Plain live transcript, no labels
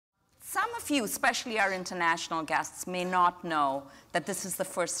some of you, especially our international guests, may not know that this is the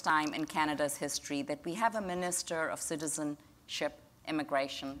first time in Canada's history that we have a Minister of Citizenship,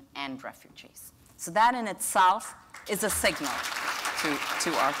 Immigration, and Refugees. So that in itself is a signal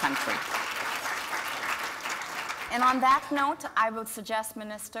to our country. And on that note, I will suggest,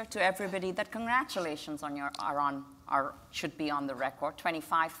 Minister, to everybody that congratulations on should be on the record.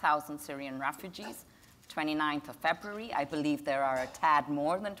 25,000 Syrian refugees, 29th of February. I believe there are a tad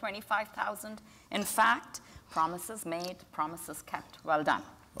more than 25,000. In fact, promises made, promises kept. Well done.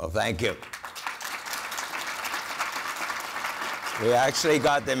 Well, thank you. We actually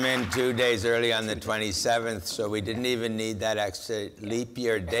got them in 2 days early on the 27th, so we didn't even need that extra leap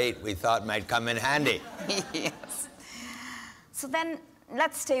year date we thought might come in handy. Yes. So then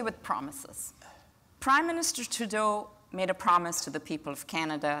let's stay with promises. Prime Minister Trudeau made a promise to the people of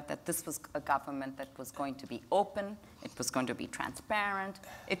Canada that this was a government that was going to be open, it was going to be transparent,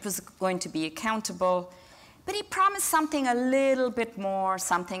 it was going to be accountable, but he promised something a little bit more,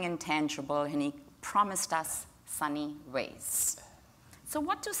 something intangible, and he promised us sunny ways. So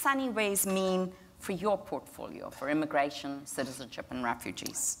what do sunny ways mean for your portfolio, for immigration, citizenship, and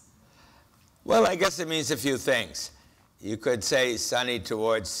refugees? Well, I guess it means a few things. You could say sunny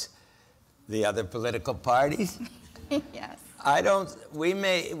towards the other political parties. Yes. We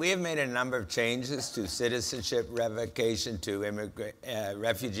have made a number of changes to citizenship, revocation, to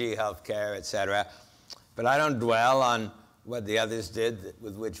refugee health care, et cetera. But I don't dwell on what the others did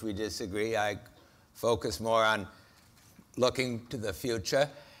with which we disagree. I focus more on looking to the future.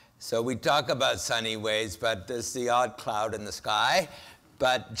 So we talk about sunny ways, but there's the odd cloud in the sky.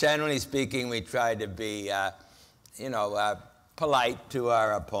 But generally speaking, we try to be, polite to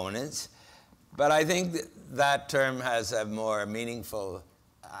our opponents. But I think that term has a more meaningful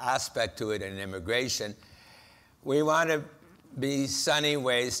aspect to it in immigration. We want to be sunny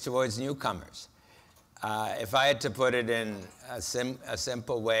ways towards newcomers. If I had to put it in a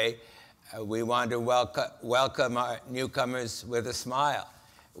simple way, we want to welcome our newcomers with a smile.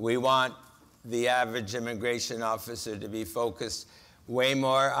 We want the average immigration officer to be focused way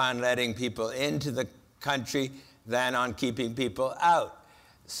more on letting people into the country than on keeping people out.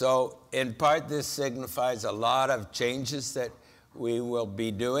 So in part, this signifies a lot of changes that we will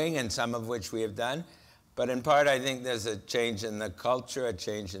be doing, and some of which we have done. But in part, I think there's a change in the culture, a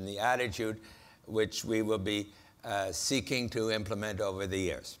change in the attitude, which we will be seeking to implement over the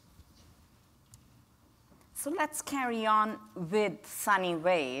years. So let's carry on with sunny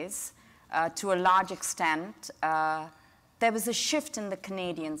ways. To a large extent, there was a shift in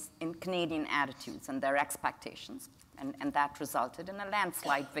Canadian attitudes and their expectations, and that resulted in a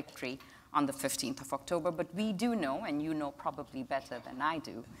landslide victory on the 15th of October. But we do know, and you know probably better than I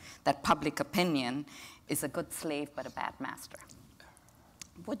do, that public opinion is a good slave but a bad master.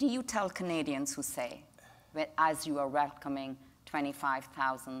 What do you tell Canadians who say, as you are welcoming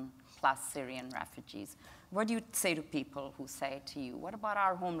 25,000 plus Syrian refugees, what do you say to people who say to you, what about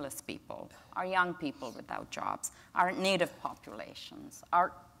our homeless people, our young people without jobs, our native populations,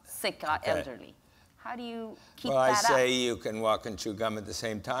 our sick, our elderly? How do you keep that up? Well, I say you can walk and chew gum at the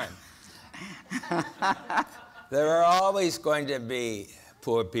same time. There are always going to be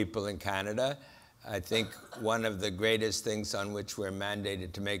poor people in Canada. I think one of the greatest things on which we're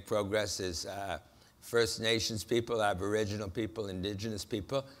mandated to make progress is First Nations people, Aboriginal people, Indigenous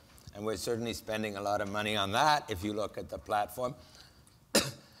people. And we're certainly spending a lot of money on that if you look at the platform.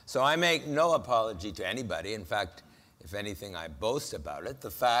 So I make no apology to anybody. In fact, if anything, I boast about it. The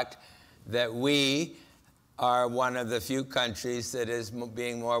fact that we are one of the few countries that is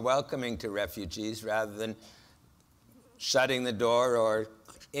being more welcoming to refugees rather than shutting the door or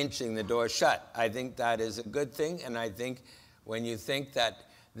inching the door shut. I think that is a good thing, and I think when you think that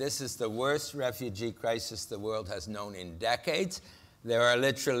this is the worst refugee crisis the world has known in decades, there are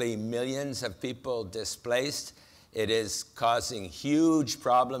literally millions of people displaced. It is causing huge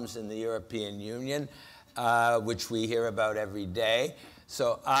problems in the European Union, which we hear about every day.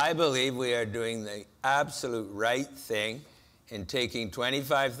 So I believe we are doing the absolute right thing in taking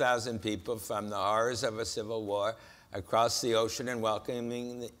 25,000 people from the horrors of a civil war across the ocean and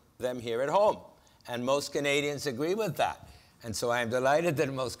welcoming them here at home. And most Canadians agree with that. And so I'm delighted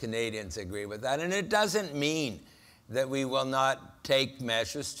that most Canadians agree with that. And it doesn't mean that we will not take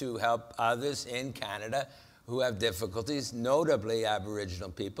measures to help others in Canada who have difficulties, notably Aboriginal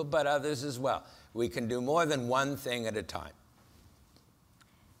people, but others as well. We can do more than one thing at a time.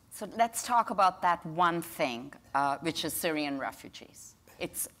 So let's talk about that one thing, which is Syrian refugees.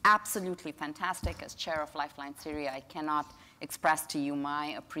 It's absolutely fantastic. As chair of Lifeline Syria, I cannot express to you my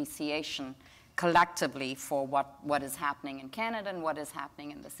appreciation collectively for what is happening in Canada and what is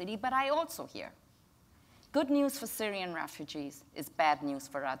happening in the city. But I also hear good news for Syrian refugees is bad news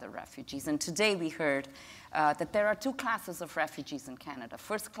for other refugees. And today we heard that there are two classes of refugees in Canada.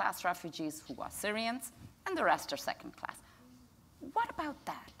 First-class refugees who are Syrians, and the rest are second-class. What about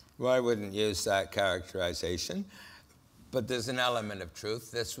that? Well, I wouldn't use that characterization, but there's an element of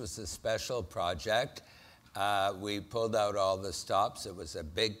truth. This was a special project. We pulled out all the stops. It was a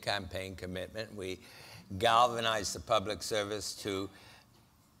big campaign commitment. We galvanized the public service to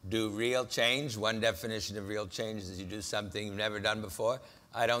do real change. One definition of real change is you do something you've never done before.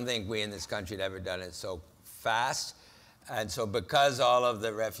 I don't think we in this country had ever done it so fast. And so because all of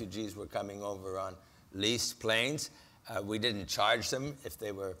the refugees were coming over on leased planes, we didn't charge them if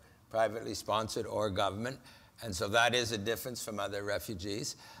they were privately sponsored or government. And so that is a difference from other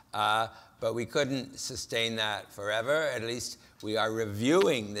refugees. But we couldn't sustain that forever. At least we are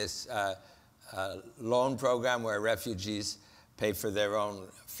reviewing this loan program where refugees pay for their own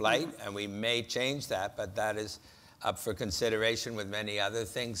flight, and we may change that, but that is up for consideration with many other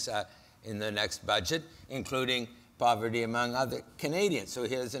things in the next budget, including poverty among other Canadians. So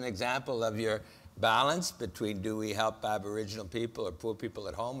here's an example of your balance between do we help Aboriginal people or poor people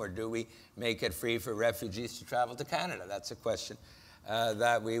at home, or do we make it free for refugees to travel to Canada? That's a question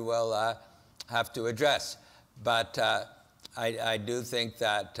that we will have to address. But I do think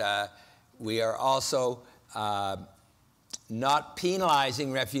that we are also not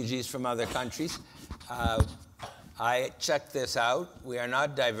penalizing refugees from other countries. I checked this out. We are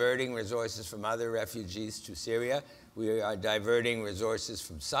not diverting resources from other refugees to Syria. We are diverting resources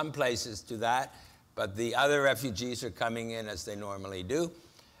from some places to that, but the other refugees are coming in as they normally do.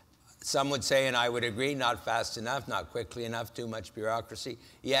 Some would say, and I would agree, not fast enough, not quickly enough, too much bureaucracy.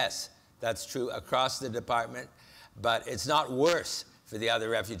 Yes, that's true across the department, but it's not worse for the other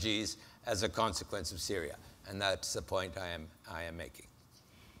refugees as a consequence of Syria. And that's the point I am making.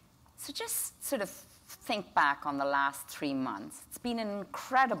 So just sort of think back on the last 3 months. It's been an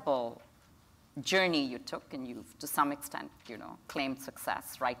incredible journey you took, and you've, to some extent, you know, claimed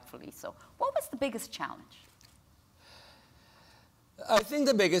success, rightfully so. What was the biggest challenge? I think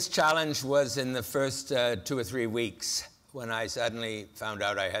the biggest challenge was in the first 2 or 3 weeks when I suddenly found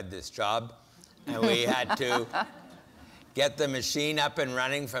out I had this job, and we had to get the machine up and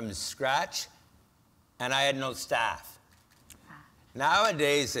running from scratch, and I had no staff.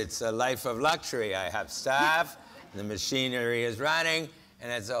 Nowadays, it's a life of luxury. I have staff, the machinery is running,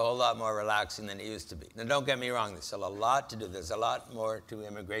 and it's a whole lot more relaxing than it used to be. Now, don't get me wrong, there's still a lot to do. There's a lot more to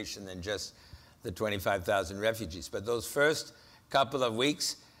immigration than just the 25,000 refugees. But those first couple of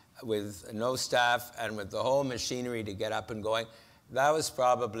weeks with no staff and with the whole machinery to get up and going, that was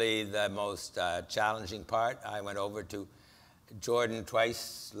probably the most challenging part. I went over to Jordan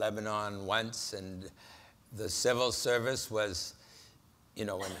twice, Lebanon once, and the civil service was, you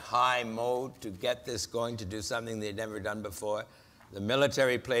know, in high mode to get this going, to do something they'd never done before. The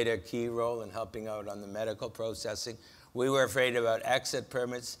military played a key role in helping out on the medical processing. We were afraid about exit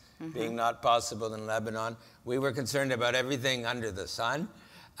permits being not possible in Lebanon. We were concerned about everything under the sun.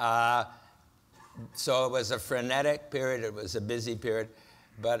 So it was a frenetic period. It was a busy period.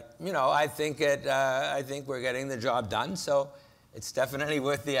 But, you know, I think we're getting the job done, so it's definitely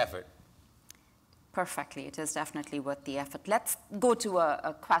worth the effort. Perfectly. It is definitely worth the effort. Let's go to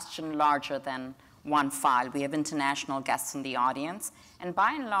a question larger than one file. We have international guests in the audience, and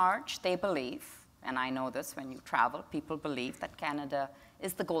by and large, they believe, and I know this when you travel, people believe that Canada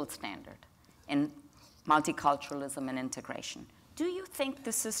is the gold standard in multiculturalism and integration. Do you think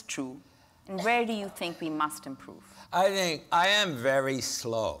this is true, and where do you think we must improve? I think I am very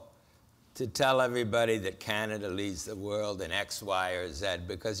slow to tell everybody that Canada leads the world in X, Y, or Z,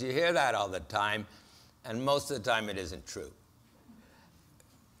 because you hear that all the time, and most of the time it isn't true.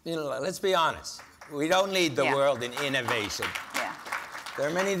 You know, let's be honest. We don't lead the world in innovation. Yeah. There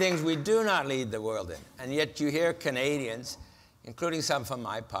are many things we do not lead the world in, and yet you hear Canadians, including some from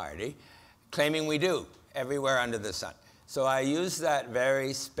my party, claiming we do everywhere under the sun. So I use that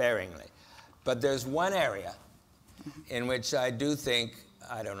very sparingly. But there's one area in which I do think,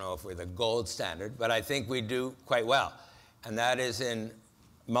 I don't know if we're the gold standard, but I think we do quite well, and that is in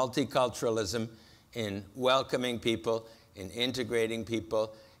multiculturalism, in welcoming people, in integrating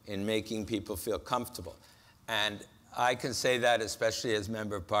people, in making people feel comfortable. And I can say that especially as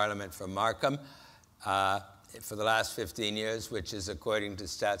Member of Parliament for Markham for the last 15 years, which is, according to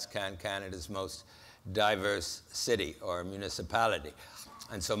StatsCan, Canada's most diverse city or municipality.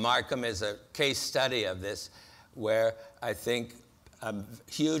 And so Markham is a case study of this, where I think a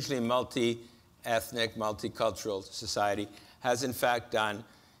hugely multi-ethnic, multicultural society has in fact done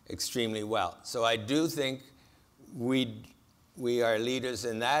extremely well. So I do think we are leaders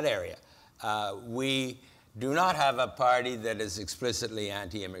in that area. We do not have a party that is explicitly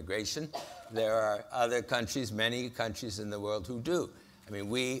anti-immigration. There are other countries, many countries in the world who do. I mean,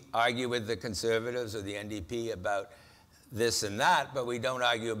 we argue with the Conservatives or the NDP about this and that, but we don't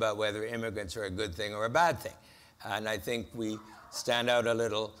argue about whether immigrants are a good thing or a bad thing. And I think we stand out a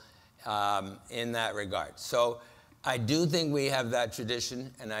little in that regard. So I do think we have that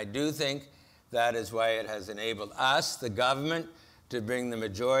tradition, and I do think that is why it has enabled us, the government, to bring the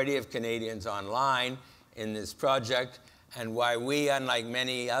majority of Canadians online in this project, and why we, unlike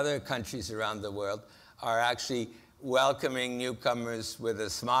many other countries around the world, are actually welcoming newcomers with a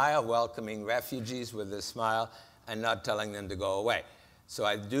smile, welcoming refugees with a smile, and not telling them to go away. So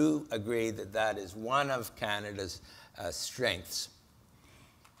I do agree that that is one of Canada's strengths.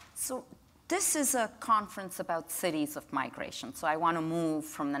 So this is a conference about cities of migration, so I want to move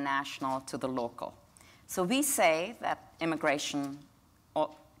from the national to the local. So we say that immigration,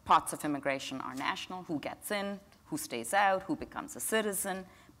 or parts of immigration are national, who gets in, who stays out, who becomes a citizen,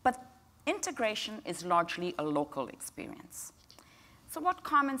 but integration is largely a local experience. So what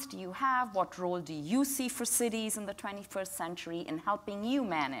comments do you have? What role do you see for cities in the 21st century in helping you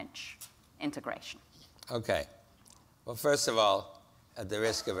manage integration? Okay. Well, first of all, at the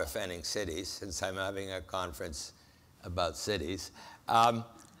risk of offending cities, since I'm having a conference about cities,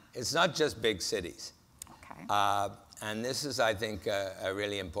 it's not just big cities. Okay. And this is, I think, a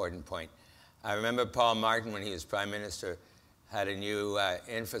really important point. I remember Paul Martin, when he was Prime Minister, had a new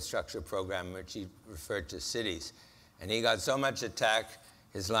infrastructure program which he referred to cities. And he got so much attack,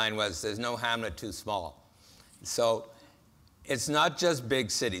 his line was, there's no hamlet too small. So it's not just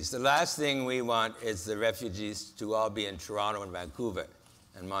big cities. The last thing we want is the refugees to all be in Toronto and Vancouver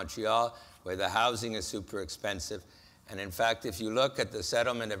and Montreal, where the housing is super expensive. And in fact, if you look at the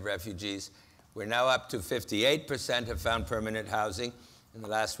settlement of refugees, we're now up to 58% have found permanent housing. In the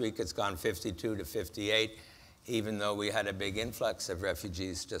last week, it's gone 52 to 58, even though we had a big influx of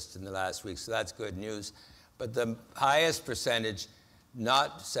refugees just in the last week. So that's good news. But the highest percentage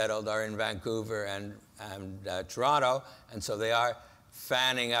not settled are in Vancouver and Toronto, and so they are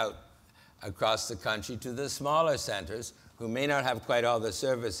fanning out across the country to the smaller centers who may not have quite all the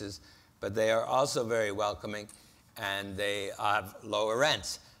services, but they are also very welcoming, and they have lower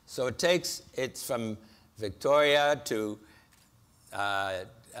rents. So it's from Victoria to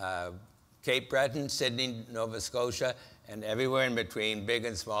Cape Breton, Sydney, Nova Scotia, and everywhere in between, big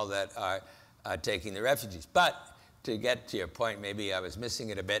and small, that are taking the refugees. But to get to your point, maybe I was missing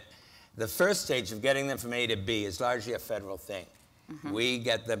it a bit, the first stage of getting them from A to B is largely a federal thing. Mm-hmm. We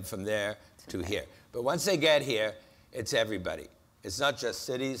get them from there to here. But once they get here, it's everybody. It's not just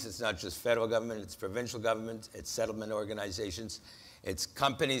cities, it's not just federal government, it's provincial government, it's settlement organizations, it's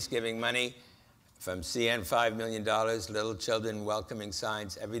companies giving money from CN $5 million, little children welcoming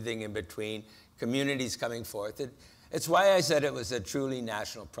signs, everything in between, communities coming forth. It's why I said it was a truly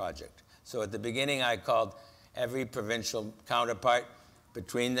national project. So at the beginning, I called every provincial counterpart.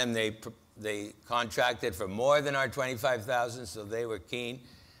 Between them, they contracted for more than our 25,000, so they were keen.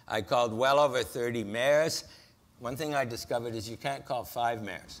 I called well over 30 mayors. One thing I discovered is you can't call 5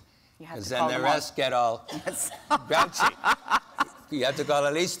 mayors, because then the rest get all grouchy. You have to call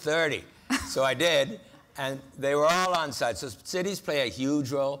at least 30. So I did, and they were all on site. So cities play a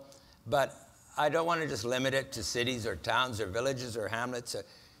huge role, but I don't want to just limit it to cities or towns or villages or hamlets.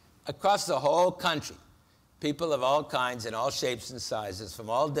 Across the whole country, people of all kinds and all shapes and sizes from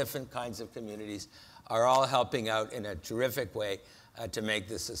all different kinds of communities are all helping out in a terrific way to make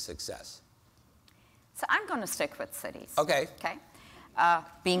this a success. So I'm going to stick with cities. Okay. Okay.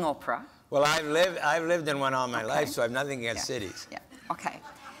 Being Oprah. Well, I've lived in one all my life, so I have nothing against cities. Yeah. Okay.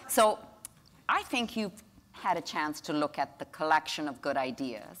 So I think you've had a chance to look at the collection of good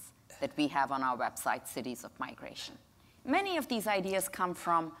ideas that we have on our website, Cities of Migration. Many of these ideas come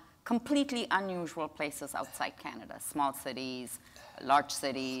from completely unusual places outside Canada, small cities, large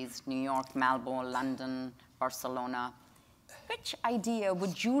cities, New York, Melbourne, London, Barcelona. Which idea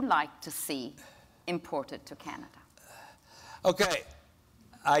would you like to see imported to Canada? Okay.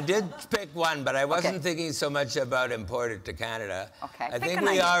 I did pick one, but I wasn't thinking so much about imported to Canada. Okay. I think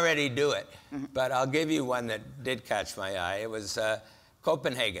we already do it, but I'll give you one that did catch my eye. It was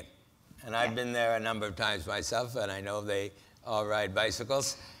Copenhagen, and I've been there a number of times myself, and I know they all ride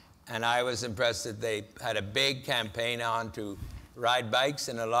bicycles, and I was impressed that they had a big campaign on to ride bikes,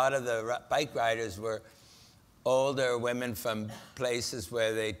 and a lot of the bike riders were older women from places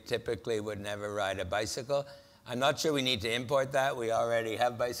where they typically would never ride a bicycle. I'm not sure we need to import that. We already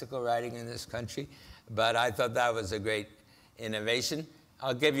have bicycle riding in this country. But I thought that was a great innovation.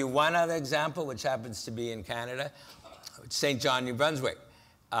 I'll give you one other example, which happens to be in Canada, St. John, New Brunswick.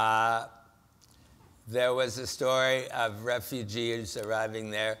 There was a story of refugees arriving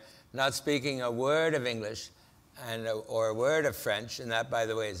there, not speaking a word of English or a word of French, and that, by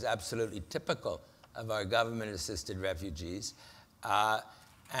the way, is absolutely typical of our government-assisted refugees.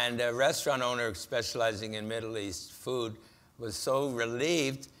 And a restaurant owner specializing in Middle East food was so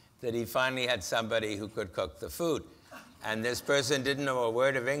relieved that he finally had somebody who could cook the food. And this person didn't know a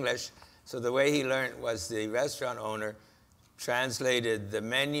word of English, so the way he learned was the restaurant owner translated the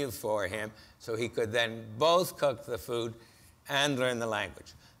menu for him so he could then both cook the food and learn the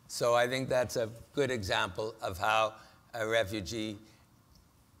language. So I think that's a good example of how a refugee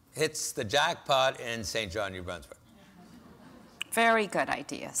hits the jackpot in St. John, New Brunswick. Very good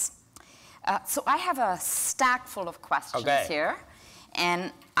ideas. So I have a stack full of questions here,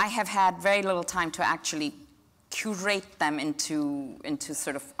 and I have had very little time to actually curate them into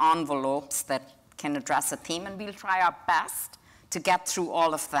sort of envelopes that can address a theme, and we'll try our best to get through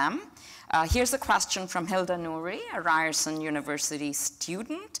all of them. Here's a question from Hilda Nouri, a Ryerson University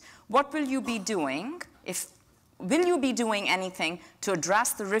student. What will you be doing will you be doing anything to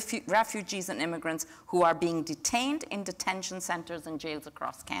address the refugees and immigrants who are being detained in detention centers and jails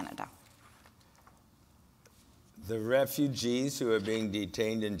across Canada? The refugees who are being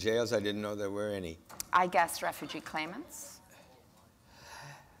detained in jails, I didn't know there were any. I guess refugee claimants.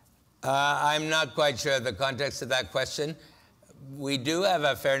 I'm not quite sure of the context of that question. We do have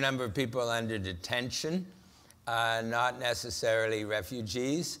a fair number of people under detention, not necessarily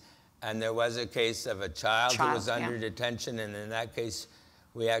refugees. And there was a case of a child who was under detention, and in that case,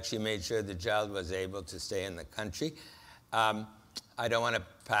 we actually made sure the child was able to stay in the country. I don't want to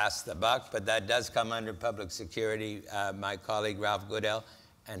pass the buck, but that does come under public security. My colleague, Ralph Goodell,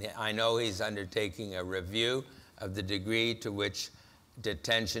 and I know he's undertaking a review of the degree to which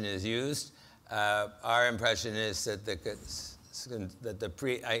detention is used. Our impression is that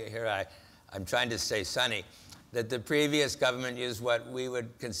I'm trying to stay sunny, that the previous government used what we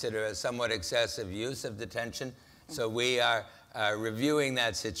would consider a somewhat excessive use of detention. So we are reviewing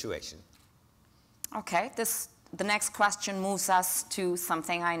that situation. Okay, the next question moves us to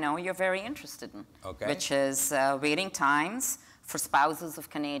something I know you're very interested in, which is waiting times for spouses of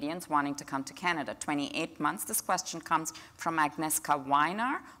Canadians wanting to come to Canada, 28 months. This question comes from Agnieszka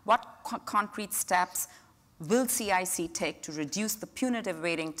Weiner. What concrete steps will CIC take to reduce the punitive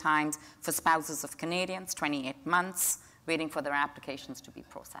waiting times for spouses of Canadians, 28 months, waiting for their applications to be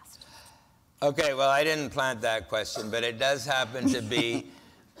processed? Okay, well, I didn't plant that question, but it does happen to be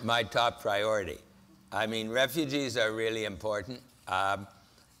my top priority. I mean, refugees are really important,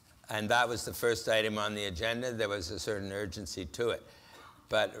 and that was the first item on the agenda. There was a certain urgency to it.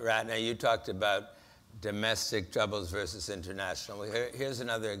 But Ratna, you talked about domestic troubles versus international. Well, here's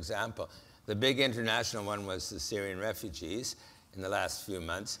another example. The big international one was the Syrian refugees in the last few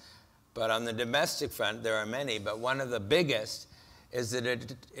months. But on the domestic front, there are many, but one of the biggest is that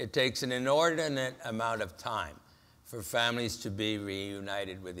it takes an inordinate amount of time for families to be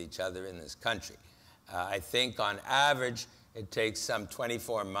reunited with each other in this country. I think on average, it takes some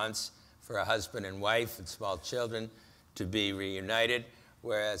 24 months for a husband and wife and small children to be reunited,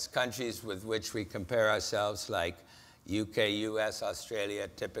 whereas countries with which we compare ourselves, like UK, US, Australia,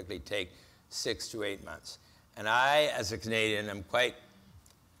 typically take 6 to 8 months. And I, as a Canadian, am quite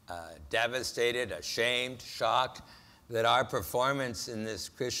devastated, ashamed, shocked that our performance in this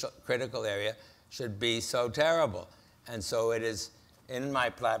critical area should be so terrible. And so it is in my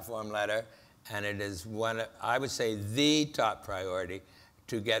platform letter, and it is I would say, the top priority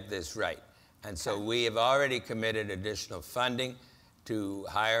to get this right. And so we have already committed additional funding to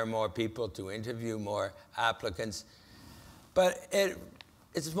hire more people, to interview more applicants. But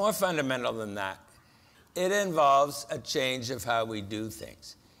it's more fundamental than that. It involves a change of how we do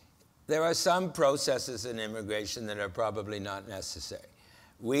things. There are some processes in immigration that are probably not necessary.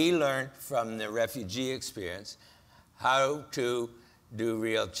 We learned from the refugee experience how to do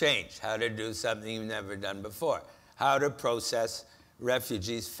real change, how to do something you've never done before, how to process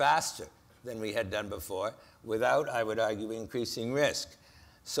refugees faster than we had done before without, I would argue, increasing risk.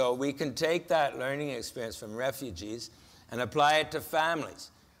 So we can take that learning experience from refugees and apply it to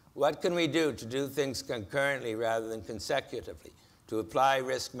families. What can we do to do things concurrently rather than consecutively, to apply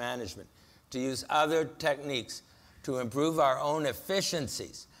risk management, to use other techniques to improve our own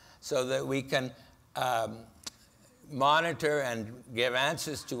efficiencies so that we can monitor and give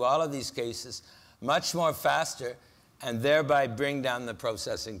answers to all of these cases much more faster and thereby bring down the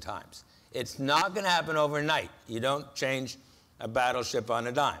processing times. It's not going to happen overnight. You don't change a battleship on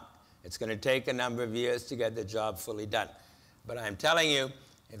a dime. It's going to take a number of years to get the job fully done. But I'm telling you,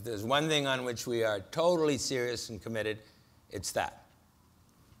 if there's one thing on which we are totally serious and committed, it's that.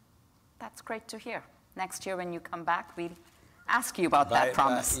 That's great to hear. Next year when you come back, we'll ask you about that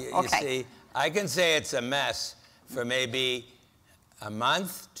promise. You see, I can say it's a mess for maybe a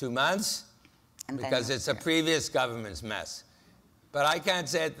month, 2 months, because it's a previous government's mess. But I can't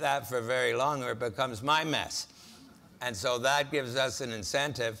say that for very long, or it becomes my mess. And so that gives us an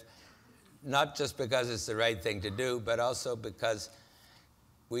incentive, not just because it's the right thing to do, but also because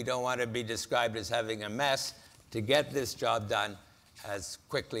we don't want to be described as having a mess, to get this job done as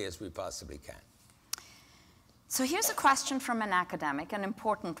quickly as we possibly can. So here's a question from an academic, an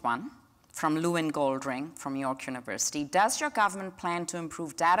important one, from Lewin Goldring from York University. Does your government plan to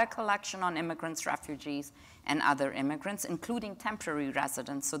improve data collection on immigrants, refugees, and other immigrants, including temporary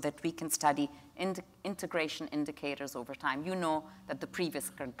residents, so that we can study integration indicators over time? You know that the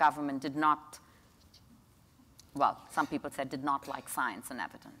previous government did not, well, some people said did not like science and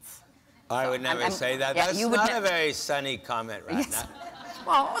evidence. I would never say that. Yeah, that's not a very sunny comment, Ratna. Yes.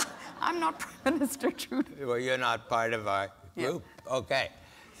 Well, I'm not Prime Minister Trudeau. Well, you're not part of our group. Yeah. Okay.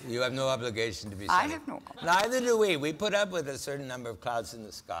 You have no obligation to be sunny. I have no obligation. Neither do we. We put up with a certain number of clouds in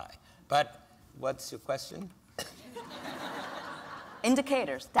the sky. But what's your question?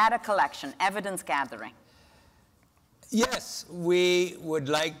 Indicators, data collection, evidence gathering. Yes, we would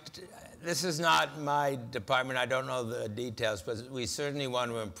like to, this is not my department, I don't know the details, but we certainly want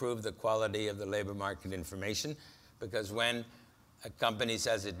to improve the quality of the labor market information, because when a company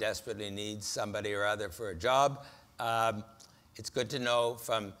says it desperately needs somebody or other for a job, it's good to know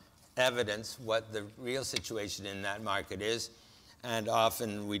from evidence what the real situation in that market is, and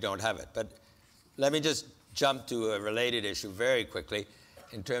often we don't have it. But let me just jump to a related issue very quickly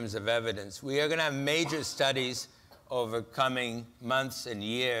in terms of evidence. We are going to have major studies over coming months and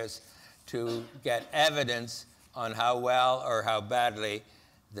years to get evidence on how well or how badly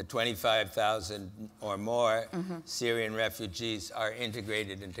the 25,000 or more Syrian refugees are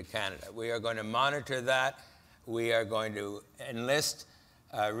integrated into Canada. We are going to monitor that. We are going to enlist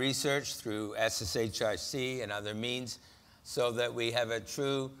research through SSHRC and other means so that we have a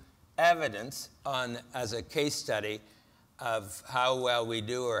true evidence on, as a case study, of how well we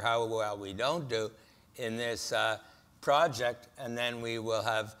do or how well we don't do in this project, and then we will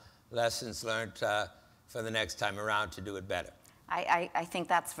have lessons learned for the next time around to do it better. I think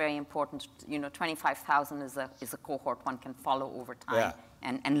that's very important. You know, 25,000 is a cohort one can follow over time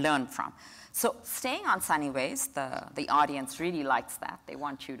and learn from. So staying on sunny ways, the audience really likes that. They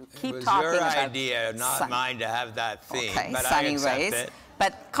want you to keep talking about. It was your idea, not mine, to have that theme, but sunny I accept ways. it.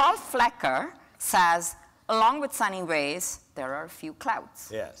 But Carl Flecker says, along with sunny ways, there are a few clouds.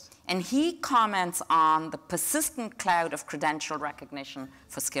 Yes. And he comments on the persistent cloud of credential recognition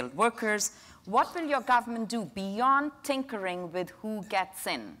for skilled workers. What will your government do beyond tinkering with who gets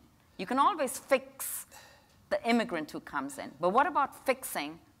in? You can always fix the immigrant who comes in, but what about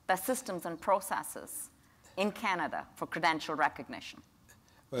fixing the systems and processes in Canada for credential recognition?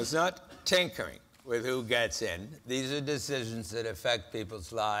 Well, it's not tinkering with who gets in. These are decisions that affect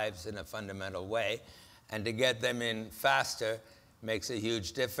people's lives in a fundamental way, and to get them in faster makes a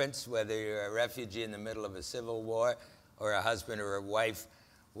huge difference, whether you're a refugee in the middle of a civil war or a husband or a wife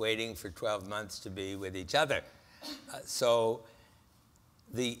waiting for 12 months to be with each other. So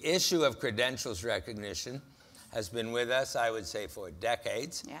the issue of credentials recognition has been with us, I would say, for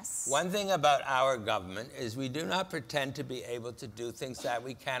decades. Yes. One thing about our government is we do not pretend to be able to do things that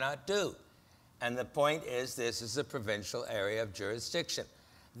we cannot do. And the point is, this is a provincial area of jurisdiction.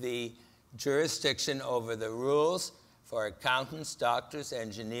 The jurisdiction over the rules for accountants, doctors,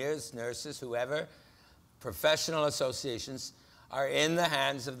 engineers, nurses, whoever, professional associations, are in the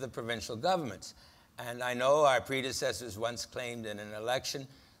hands of the provincial governments. And I know our predecessors once claimed in an election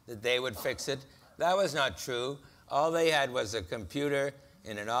that they would fix it. That was not true. All they had was a computer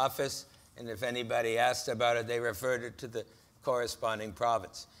in an office, and if anybody asked about it, they referred it to the corresponding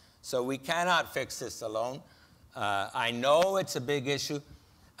province. So we cannot fix this alone. I know it's a big issue.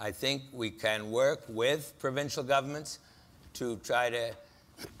 I think we can work with provincial governments to try to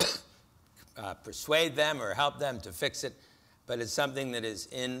persuade them or help them to fix it, but it's something that is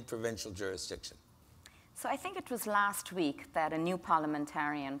in provincial jurisdiction. So I think it was last week that a new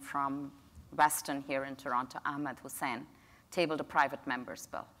parliamentarian from Western here in Toronto, Ahmed Hussain, tabled a private members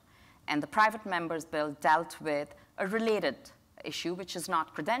bill. And the private members bill dealt with a related issue, which is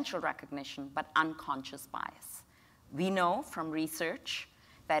not credential recognition, but unconscious bias. We know from research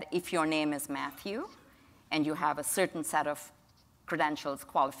that if your name is Matthew and you have a certain set of credentials,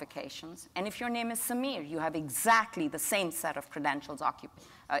 qualifications, and if your name is Samir, you have exactly the same set of credentials,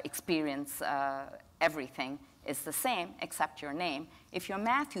 experience, everything. is the same, except your name. If you're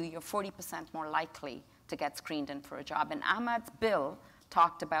Matthew, you're 40% more likely to get screened in for a job. And Ahmad's bill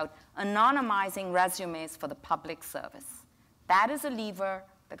talked about anonymizing resumes for the public service. That is a lever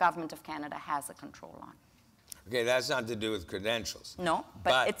the government of Canada has a control on. Okay, that's not to do with credentials. No,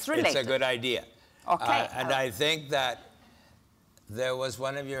 but it's related. It's a good idea. Okay. And I think that there was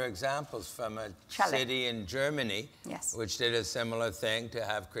one of your examples from a city in Germany, yes, which did a similar thing, to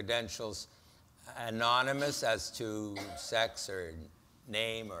have credentials anonymous as to sex or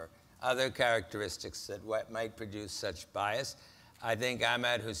name or other characteristics that might produce such bias. I think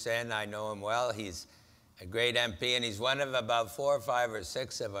Ahmed Hussein, I know him well. He's a great MP, and he's one of about 4 or 5 or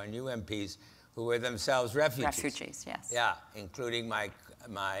 6 of our new MPs who were themselves refugees. Refugees, yes. Yeah, including my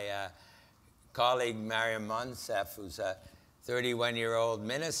colleague Mariam Monsef, who's a 31-year-old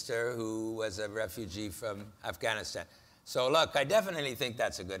minister who was a refugee from Afghanistan. So look, I definitely think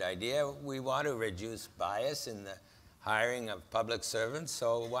that's a good idea. We want to reduce bias in the hiring of public servants,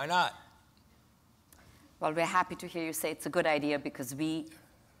 so why not? Well, we're happy to hear you say it's a good idea, because we've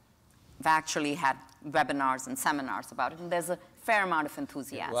actually had webinars and seminars about it, and there's a fair amount of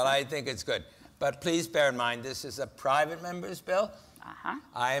enthusiasm. Well, I think it's good. But please bear in mind, this is a private member's bill.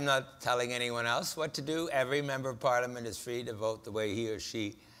 I am not telling anyone else what to do. Every member of parliament is free to vote the way he or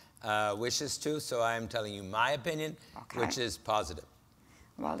she wishes to. So I am telling you my opinion, which is positive.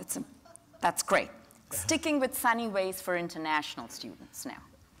 Well, that's great. Sticking with sunny ways for international students now.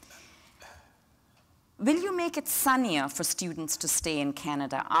 Will you make it sunnier for students to stay in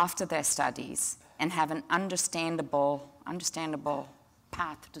Canada after their studies and have an understandable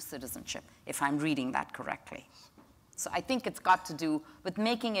path to citizenship, if I'm reading that correctly? So I think it's got to do with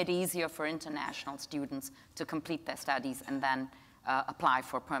making it easier for international students to complete their studies and then apply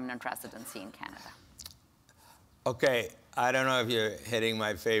for permanent residency in Canada. Okay, I don't know if you're hitting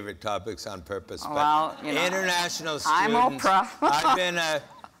my favorite topics on purpose, well, but international students. I'm Oprah. I've been a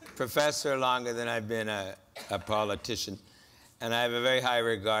professor longer than I've been a politician, and I have a very high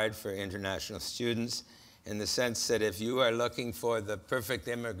regard for international students in the sense that if you are looking for the perfect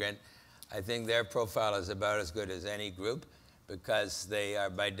immigrant, I think their profile is about as good as any group, because they are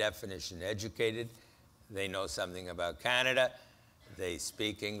by definition educated, they know something about Canada, they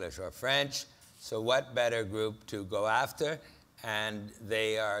speak English or French, so what better group to go after? And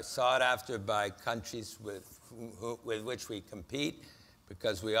they are sought after by countries with which we compete,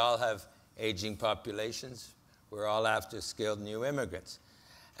 because we all have aging populations. We're all after skilled new immigrants.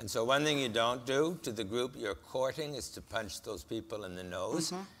 And so one thing you don't do to the group you're courting is to punch those people in the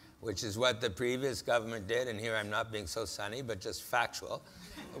nose, which is what the previous government did. And here I'm not being so sunny, but just factual.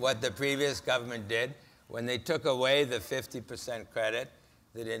 What the previous government did when they took away the 50% credit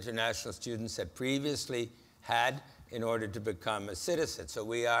that international students had previously had in order to become a citizen. So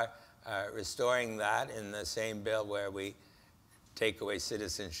we are restoring that in the same bill where we take away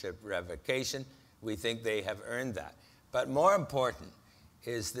citizenship revocation. We think they have earned that. But more important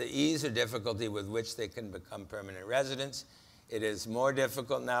is the ease or difficulty with which they can become permanent residents. It is more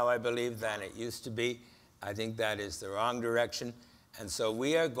difficult now, I believe, than it used to be. I think that is the wrong direction. And so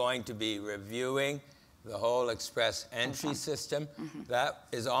we are going to be reviewing the whole express entry system. That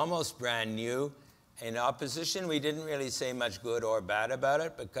is almost brand new. In opposition, we didn't really say much good or bad about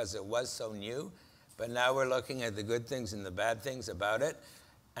it because it was so new. But now we're looking at the good things and the bad things about it.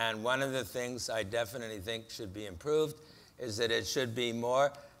 And one of the things I definitely think should be improved is that it should be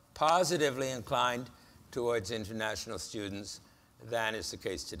more positively inclined towards international students than is the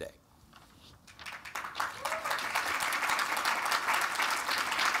case today.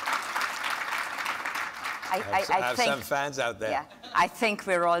 I have some fans out there. Yeah, I think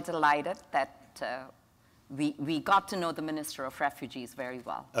we're all delighted that we got to know the Minister of Refugees very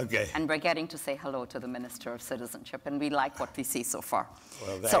well. Okay. And we're getting to say hello to the Minister of Citizenship, and we like what we see so far.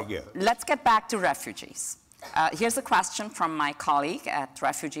 Well, thank you. Let's get back to refugees. Here's a question from my colleague at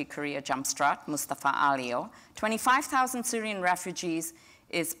Refugee Career Jumpstart, Mustafa Alio. 25,000 Syrian refugees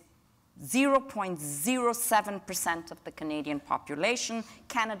is 0.07% of the Canadian population.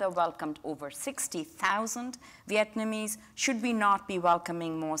 Canada welcomed over 60,000 Vietnamese. Should we not be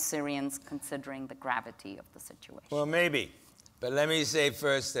welcoming more Syrians, considering the gravity of the situation? Well, maybe. But let me say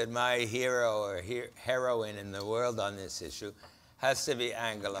first that my hero or heroine in the world on this issue has to be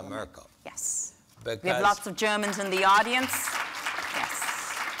Angela Merkel. Yes. Because we have lots of Germans in the audience. Yes.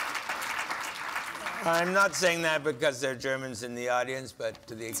 I'm not saying that because there are Germans in the audience, but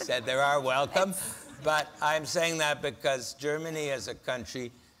to the extent there are, welcome. But I'm saying that because Germany is a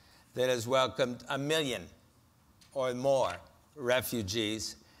country that has welcomed 1 million or more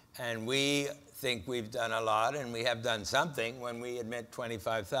refugees, and we think we've done a lot, and we have done something when we admit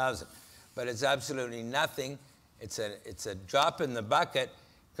 25,000. But it's absolutely nothing It's a drop in the bucket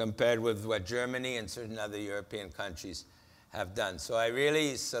compared with what Germany and certain other European countries have done. So I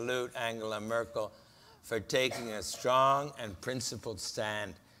really salute Angela Merkel for taking a strong and principled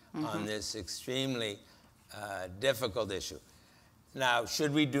stand on this extremely difficult issue. Now,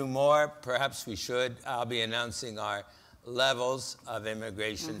 should we do more? Perhaps we should. I'll be announcing our levels of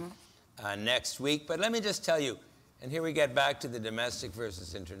immigration next week. But let me just tell you, and here we get back to the domestic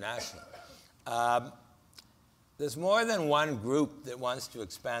versus international. There's more than one group that wants to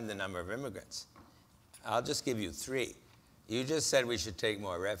expand the number of immigrants. I'll just give you three. You just said we should take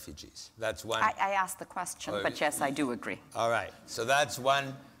more refugees. That's one. I asked the question, but yes, I do agree. All right, so that's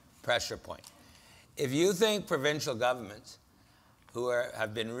one pressure point. If you think provincial governments who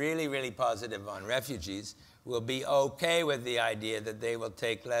have been really, really positive on refugees will be okay with the idea that they will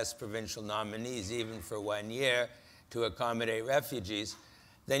take less provincial nominees even for 1 year to accommodate refugees,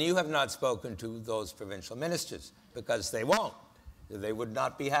 then you have not spoken to those provincial ministers, because they won't. They would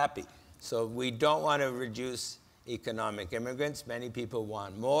not be happy. So we don't want to reduce economic immigrants. Many people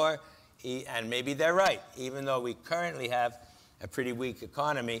want more, and maybe they're right. Even though we currently have a pretty weak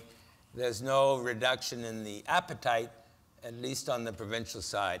economy, there's no reduction in the appetite, at least on the provincial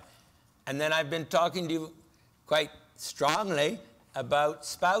side. And then I've been talking to you quite strongly about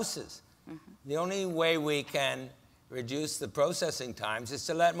spouses. The only way we can reduce the processing times is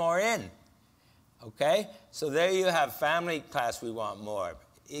to let more in, okay? So there you have family class, we want more.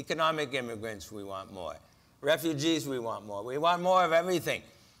 Economic immigrants, we want more. Refugees, we want more. We want more of everything.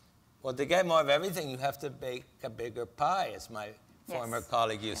 Well, to get more of everything, you have to bake a bigger pie, as my former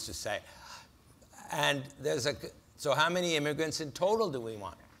colleague used to say. And so how many immigrants in total do we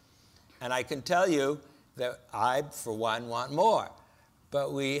want? And I can tell you that I, for one, want more.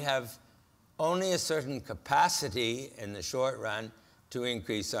 But we have only a certain capacity in the short run to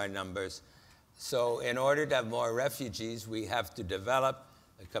increase our numbers. So in order to have more refugees, we have to develop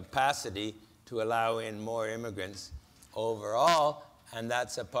the capacity to allow in more immigrants overall, and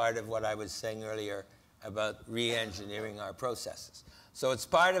that's a part of what I was saying earlier about re-engineering our processes. So it's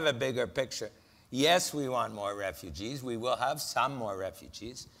part of a bigger picture. Yes, we want more refugees. We will have some more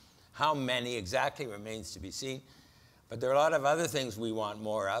refugees. How many exactly remains to be seen. But there are a lot of other things we want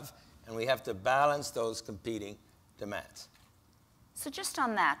more of, and we have to balance those competing demands. So just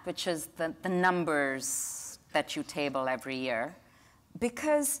on that, which is the numbers that you table every year,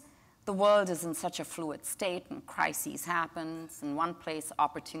 because the world is in such a fluid state and crises happen in one place,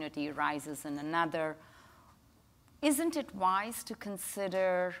 opportunity arises in another, isn't it wise to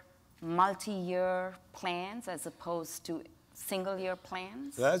consider multi-year plans as opposed to single-year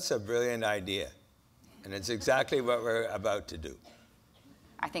plans? That's a brilliant idea, and it's exactly what we're about to do.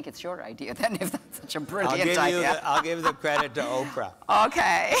 I think it's your idea then, if that's such a brilliant idea. I'll give the credit to Oprah.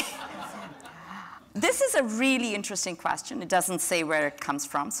 Okay. This is a really interesting question. It doesn't say where it comes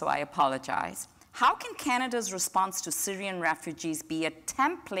from, so I apologize. How can Canada's response to Syrian refugees be a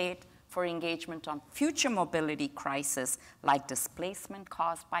template for engagement on future mobility crises like displacement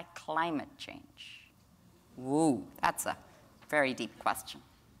caused by climate change? Ooh, that's a very deep question.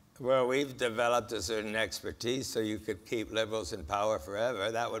 Well, we've developed a certain expertise so you could keep liberals in power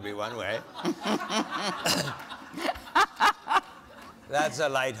forever. That would be one way. That's a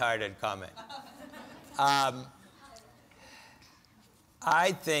lighthearted comment.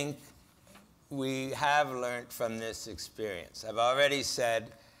 I think we have learned from this experience. I've already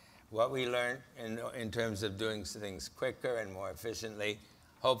said what we learned in terms of doing things quicker and more efficiently,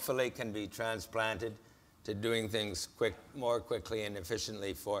 hopefully can be transplanted to doing things more quickly and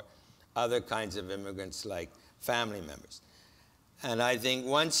efficiently for other kinds of immigrants like family members. And I think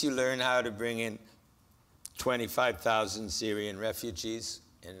once you learn how to bring in 25,000 Syrian refugees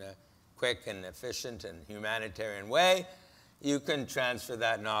in a quick and efficient and humanitarian way, you can transfer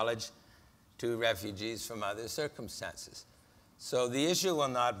that knowledge to refugees from other circumstances. So the issue will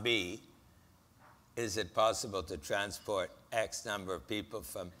not be, is it possible to transport X number of people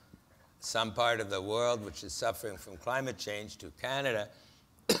from some part of the world which is suffering from climate change to Canada.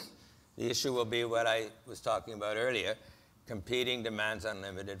 The issue will be what I was talking about earlier, competing demands on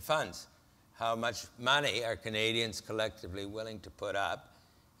limited funds. How much money are Canadians collectively willing to put up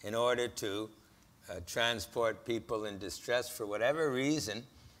in order to transport people in distress for whatever reason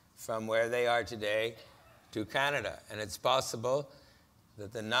from where they are today to Canada? And it's possible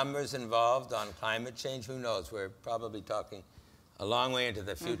that the numbers involved on climate change, who knows, we're probably talking a long way into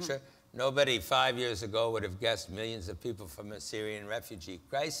the future. Nobody 5 years ago would have guessed millions of people from a Syrian refugee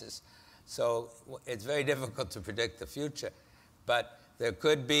crisis. So it's very difficult to predict the future. But there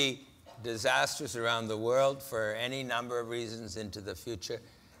could be disasters around the world for any number of reasons into the future.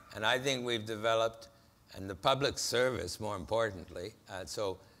 And I think we've developed and the public service, more importantly.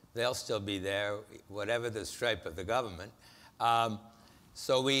 So they'll still be there, whatever the stripe of the government.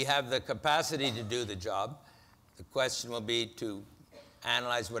 So we have the capacity to do the job. The question will be to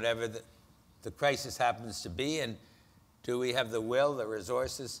analyze whatever the crisis happens to be, and do we have the will, the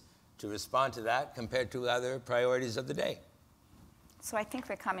resources to respond to that compared to other priorities of the day? So I think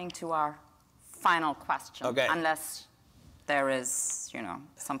we're coming to our final question, okay, unless there is, you know,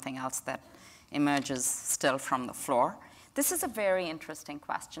 something else that emerges still from the floor. This is a very interesting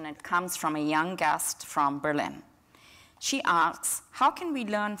question. It comes from a young guest from Berlin. She asks, how can we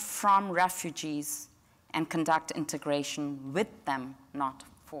learn from refugees and conduct integration with them, not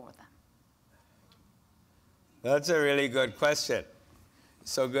for them? That's a really good question.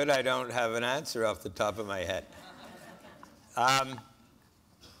 So good I don't have an answer off the top of my head.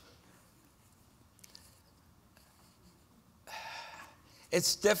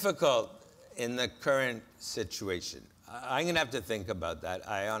 It's difficult in the current situation. I'm going to have to think about that.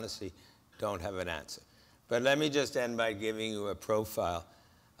 I honestly don't have an answer. But let me just end by giving you a profile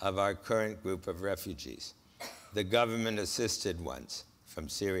of our current group of refugees, the government-assisted ones from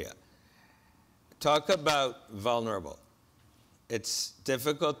Syria. Talk about vulnerable. It's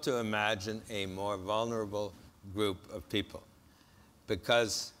difficult to imagine a more vulnerable group of people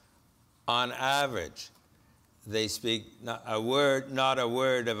because, on average, they speak not a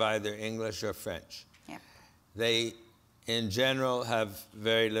word of either English or French. Yeah. They, in general, have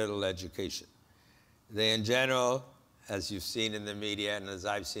very little education. They, in general, as you've seen in the media and as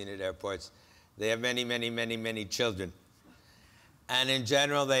I've seen at airports, they have many, many, many, many children. And in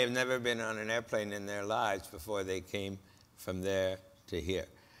general, they have never been on an airplane in their lives before they came from there to here.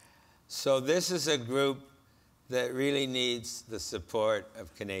 So this is a group that really needs the support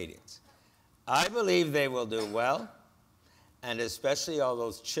of Canadians. I believe they will do well, and especially all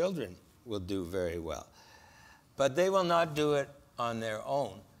those children will do very well. But they will not do it on their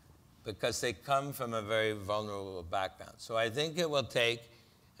own because they come from a very vulnerable background. So I think it will take,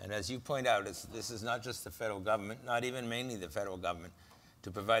 and as you point out, this is not just the federal government, not even mainly the federal government,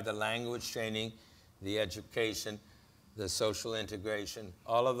 to provide the language training, the education, the social integration,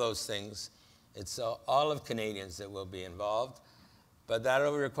 all of those things. It's all of Canadians that will be involved. But that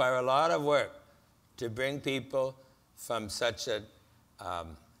will require a lot of work to bring people from such a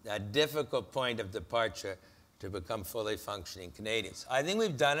difficult point of departure to become fully functioning Canadians. I think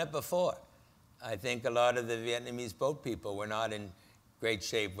we've done it before. I think a lot of the Vietnamese boat people were not in great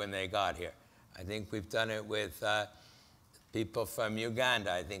shape when they got here. I think we've done it with people from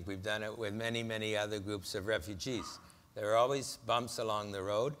Uganda. I think we've done it with many, many other groups of refugees. There are always bumps along the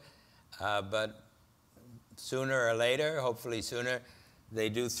road, but sooner or later, hopefully sooner, they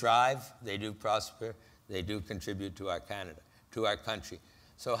do thrive, they do prosper, they do contribute to our Canada, to our country.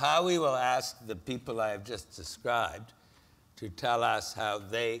 So how we will ask the people I have just described to tell us how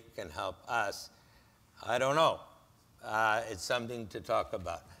they can help us, I don't know. It's something to talk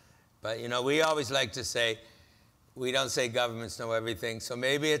about. But, you know, we always like to say, we don't say governments know everything, so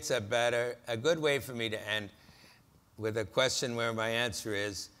maybe it's a good way for me to end with a question where my answer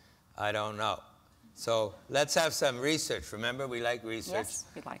is, I don't know. So let's have some research. Remember, we like research. Yes,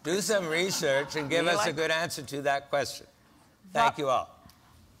 we like Do some research and give us a good answer to that question. Thank you all.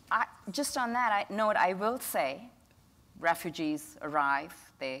 Just on that note, I will say, refugees arrive.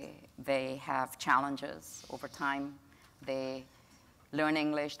 They have challenges over time. They learn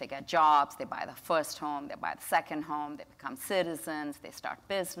English, they get jobs, they buy the first home, they buy the second home, they become citizens, they start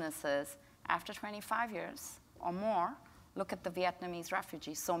businesses. After 25 years or more, look at the Vietnamese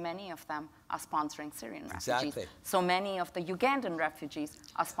refugees. So many of them are sponsoring Syrian refugees. Exactly. So many of the Ugandan refugees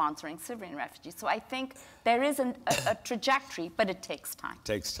are sponsoring Syrian refugees. So I think there is a trajectory, but it takes time. It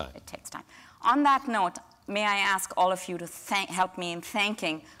takes time. It takes time. On that note, may I ask all of you to help me in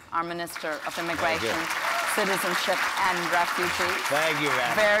thanking our Minister of Immigration, Citizenship and Refugees. Thank you,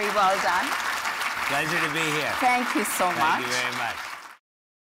 Ratna. Very well done. Pleasure to be here. Thank you so much. Thank you very much.